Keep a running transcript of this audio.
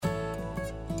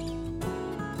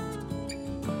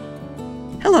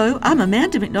Hello, I'm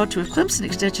Amanda McNulty with Clemson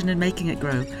Extension and Making It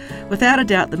Grow. Without a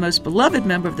doubt, the most beloved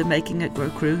member of the Making It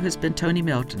Grow crew has been Tony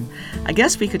Melton. I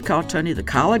guess we could call Tony the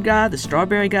collard guy, the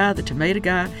strawberry guy, the tomato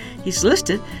guy. He's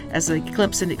listed as a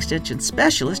Clemson Extension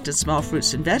specialist in small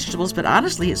fruits and vegetables, but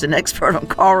honestly, he's an expert on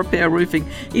car repair, roofing,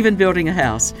 even building a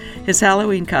house. His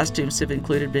Halloween costumes have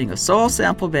included being a soil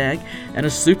sample bag and a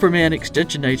Superman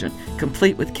extension agent,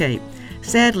 complete with cape.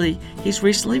 Sadly, he's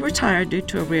recently retired due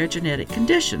to a rare genetic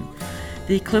condition.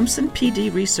 The Clemson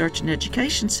PD Research and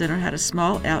Education Center had a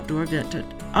small outdoor event to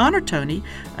honor Tony,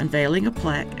 unveiling a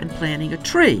plaque and planting a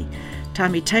tree.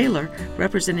 Tommy Taylor,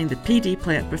 representing the PD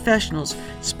plant professionals,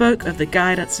 spoke of the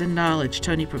guidance and knowledge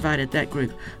Tony provided that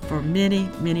group for many,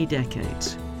 many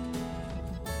decades.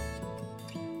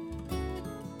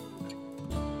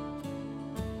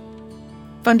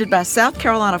 Funded by South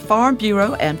Carolina Farm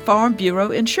Bureau and Farm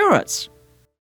Bureau Insurance.